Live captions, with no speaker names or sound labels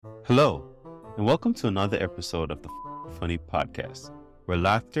Hello, and welcome to another episode of the Funny Podcast, where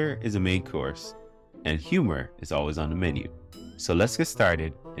laughter is a main course and humor is always on the menu. So let's get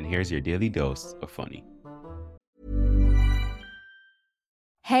started, and here's your daily dose of funny.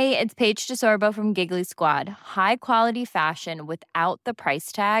 Hey, it's Paige DeSorbo from Giggly Squad. High quality fashion without the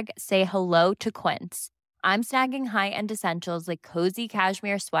price tag. Say hello to Quince. I'm snagging high-end essentials like cozy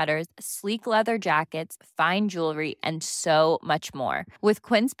cashmere sweaters, sleek leather jackets, fine jewelry, and so much more. With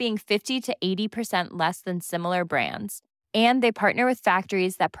Quince being 50 to 80% less than similar brands. And they partner with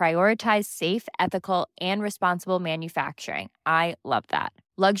factories that prioritize safe, ethical, and responsible manufacturing. I love that.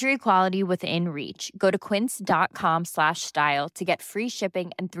 Luxury quality within reach. Go to quince.com/style to get free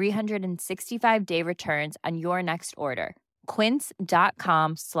shipping and 365-day returns on your next order.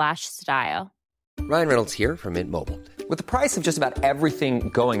 Quince.com/style. Ryan Reynolds here from Mint Mobile. With the price of just about everything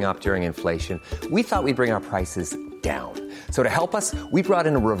going up during inflation, we thought we'd bring our prices down. So to help us, we brought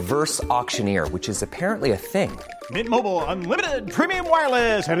in a reverse auctioneer, which is apparently a thing. Mint Mobile Unlimited Premium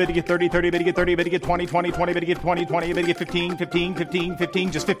Wireless. How to get 30, 30, bit to get 30, bit to get 20, 20, 20, bit to get 20, 20, bit to get 15, 15, 15,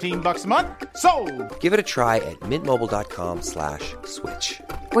 15, just $15 a month? Sold! Give it a try at mintmobile.com/switch.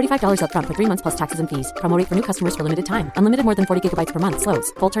 $45 up front for 3 months plus taxes and fees. Promo rate for new customers for limited time. Unlimited more than 40 gigabytes per month.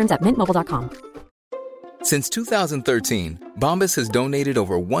 Slows full terms at mintmobile.com. Since 2013, Bombas has donated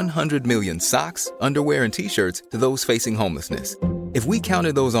over 100 million socks, underwear, and T-shirts to those facing homelessness. If we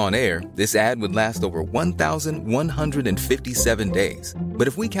counted those on air, this ad would last over 1,157 days. But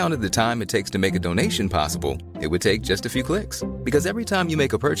if we counted the time it takes to make a donation possible, it would take just a few clicks. Because every time you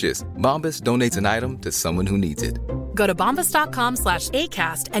make a purchase, Bombas donates an item to someone who needs it. Go to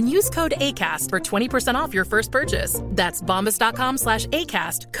bombas.com/ACAST and use code ACAST for 20% off your first purchase. That's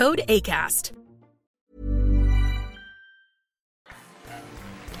bombas.com/ACAST, code ACAST.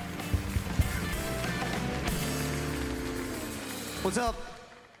 What's up?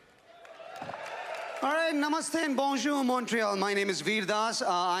 All right, namaste and bonjour, Montreal. My name is Veer Das.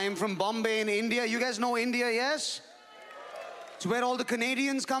 I am from Bombay in India. You guys know India, yes? It's where all the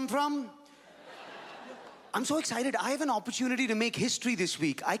Canadians come from. I'm so excited. I have an opportunity to make history this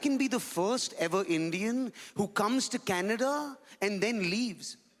week. I can be the first ever Indian who comes to Canada and then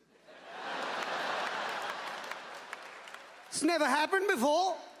leaves. It's never happened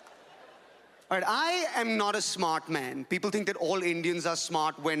before. All right, I am not a smart man. People think that all Indians are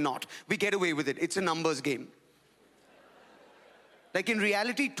smart. We're not. We get away with it. It's a numbers game. Like in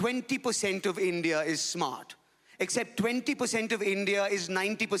reality, 20% of India is smart. Except 20% of India is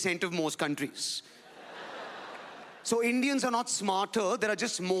 90% of most countries. So Indians are not smarter. There are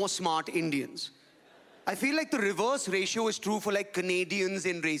just more smart Indians. I feel like the reverse ratio is true for like Canadians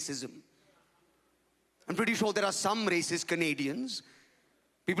in racism. I'm pretty sure there are some racist Canadians.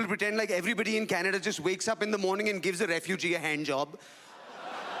 People pretend like everybody in Canada just wakes up in the morning and gives a refugee a hand job.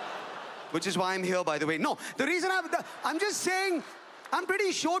 Which is why I'm here, by the way. No, the reason I'm just saying, I'm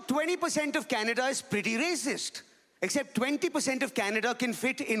pretty sure 20% of Canada is pretty racist. Except 20% of Canada can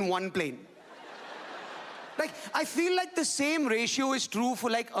fit in one plane. Like, I feel like the same ratio is true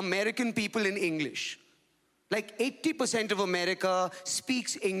for like American people in English. Like 80% of America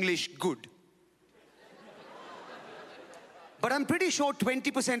speaks English good. But I'm pretty sure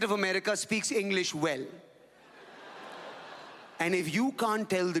 20% of America speaks English well. And if you can't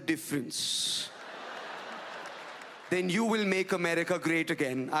tell the difference, then you will make America great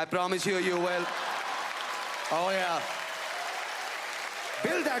again. I promise you, you will. Oh yeah.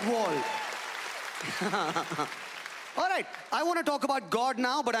 Build that wall. All right, I want to talk about God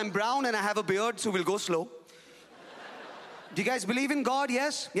now, but I'm brown and I have a beard, so we'll go slow. Do you guys believe in God?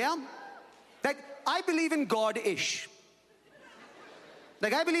 Yes? Yeah? Like, I believe in God-ish.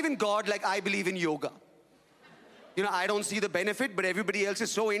 Like, I believe in God like I believe in yoga. You know, I don't see the benefit, but everybody else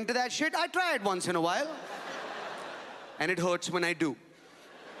is so into that shit, I try it once in a while. And it hurts when I do.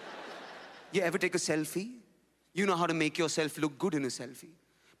 You ever take a selfie? You know how to make yourself look good in a selfie.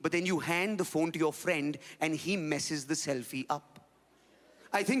 But then you hand the phone to your friend and he messes the selfie up.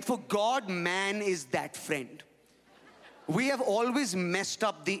 I think for God, man is that friend. We have always messed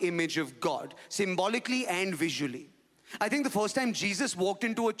up the image of God, symbolically and visually. I think the first time Jesus walked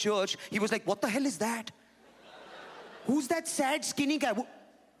into a church, he was like, what the hell is that? Who's that sad, skinny guy?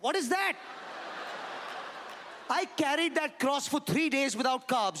 What is that? I carried that cross for 3 days without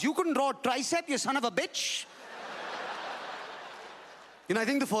carbs. You couldn't draw a tricep, you son of a bitch. You know, I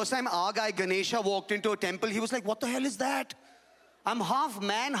think the first time our guy Ganesha walked into a temple, he was like, what the hell is that? I'm half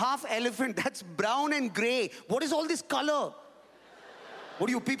man, half elephant. That's brown and gray. What is all this color? What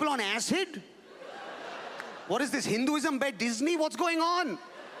are you people on acid? What is this, Hinduism by Disney? What's going on?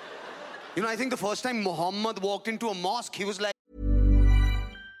 You know, I think the first time Muhammad walked into a mosque, he was like,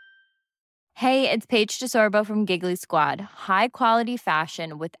 Hey, it's Paige DeSorbo from Giggly Squad. High quality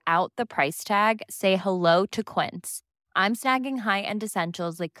fashion without the price tag. Say hello to Quince. I'm snagging high-end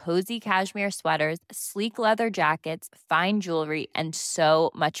essentials like cozy cashmere sweaters, sleek leather jackets, fine jewelry, and so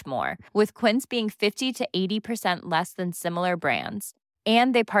much more. With Quince being 50 to 80% less than similar brands.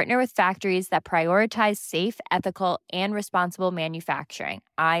 And they partner with factories that prioritize safe, ethical, and responsible manufacturing.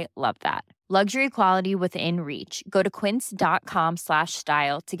 I love that. Luxury quality within reach. Go to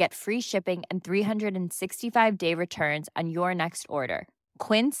quince.com/style to get free shipping and 365-day returns on your next order.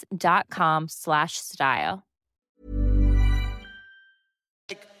 Quince.com/style.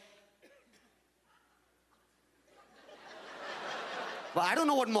 Well, I don't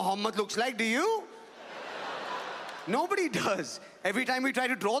know what Muhammad looks like, do you? Nobody does. Every time we try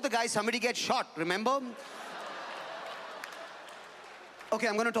to draw the guy, somebody gets shot, remember? Okay,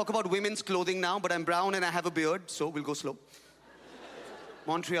 I'm gonna talk about women's clothing now, but I'm brown and I have a beard, so we'll go slow.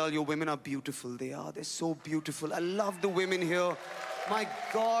 Montreal, your women are beautiful. They are. They're so beautiful. I love the women here. My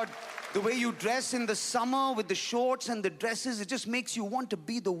God, the way you dress in the summer with the shorts and the dresses, it just makes you want to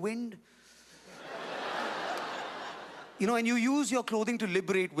be the wind. You know, and you use your clothing to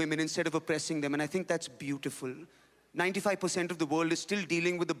liberate women instead of oppressing them, and I think that's beautiful. 95% of the world is still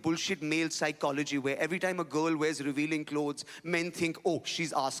dealing with the bullshit male psychology where every time a girl wears revealing clothes, men think, oh,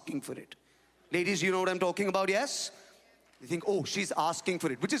 she's asking for it. Ladies, you know what I'm talking about, yes? They think, oh, she's asking for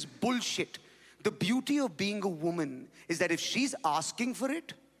it, which is bullshit. The beauty of being a woman is that if she's asking for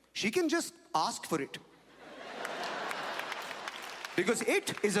it, she can just ask for it. Because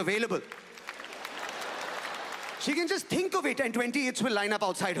it is available. She can just think of it and 20 hits will line up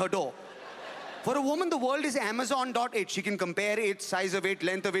outside her door. For a woman, the world is Amazon.it. She can compare it, size of it,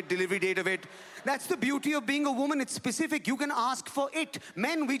 length of it, delivery date of it. That's the beauty of being a woman. It's specific. You can ask for it.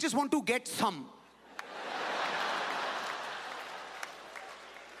 Men, we just want to get some.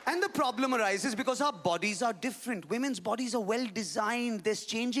 And the problem arises because our bodies are different. Women's bodies are well designed. There's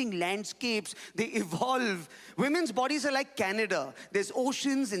changing landscapes. They evolve. Women's bodies are like Canada. There's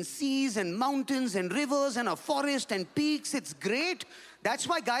oceans and seas and mountains and rivers and a forest and peaks. It's great. That's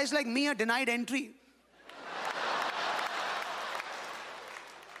why guys like me are denied entry.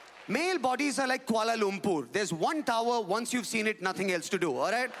 Male bodies are like Kuala Lumpur. There's one tower. Once you've seen it, nothing else to do,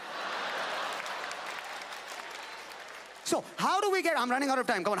 all right? So how do we get, I'm running out of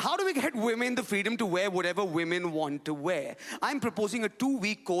time, come on. How do we get women the freedom to wear whatever women want to wear? I'm proposing a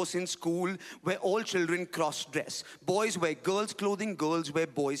 2-week course in school where all children cross-dress. Boys wear girls' clothing, girls wear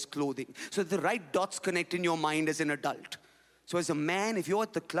boys' clothing. So the right dots connect in your mind as an adult. So as a man, if you're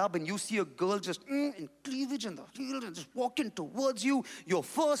at the club and you see a girl just in cleavage and the heels and just walking towards you, your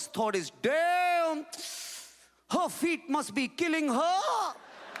first thought is, damn, her feet must be killing her.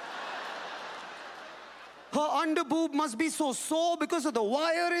 Her underboob must be so sore because of the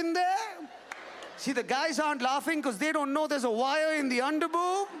wire in there. See, the guys aren't laughing because they don't know there's a wire in the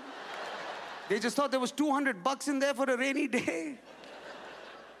underboob. They just thought there was $200 in there for a rainy day.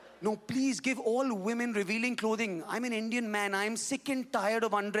 No, please give all women revealing clothing. I'm an Indian man. I'm sick and tired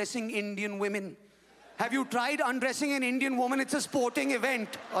of undressing Indian women. Have you tried undressing an Indian woman? It's a sporting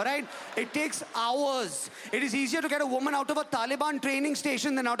event, all right? It takes hours. It is easier to get a woman out of a Taliban training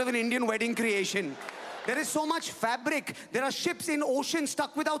station than out of an Indian wedding creation. There is so much fabric. There are ships in ocean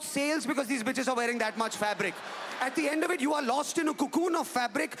stuck without sails because these bitches are wearing that much fabric. At the end of it, you are lost in a cocoon of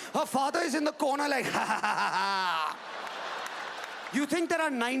fabric. Her father is in the corner like, ha ha ha ha. You think there are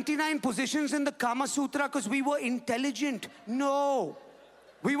 99 positions in the Kama Sutra because we were intelligent? No.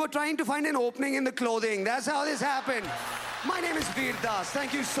 We were trying to find an opening in the clothing. That's how this happened. My name is Veer Das.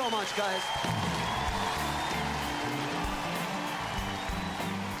 Thank you so much, guys.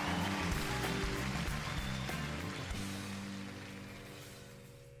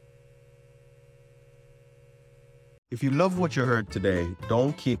 If you love what you heard today,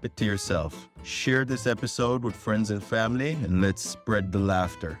 don't keep it to yourself. Share this episode with friends and family, and let's spread the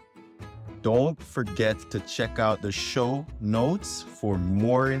laughter. Don't forget to check out the show notes for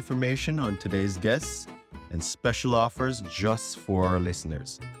more information on today's guests and special offers just for our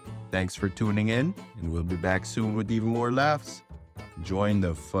listeners. Thanks for tuning in, and we'll be back soon with even more laughs. Join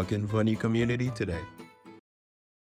the fucking funny community today.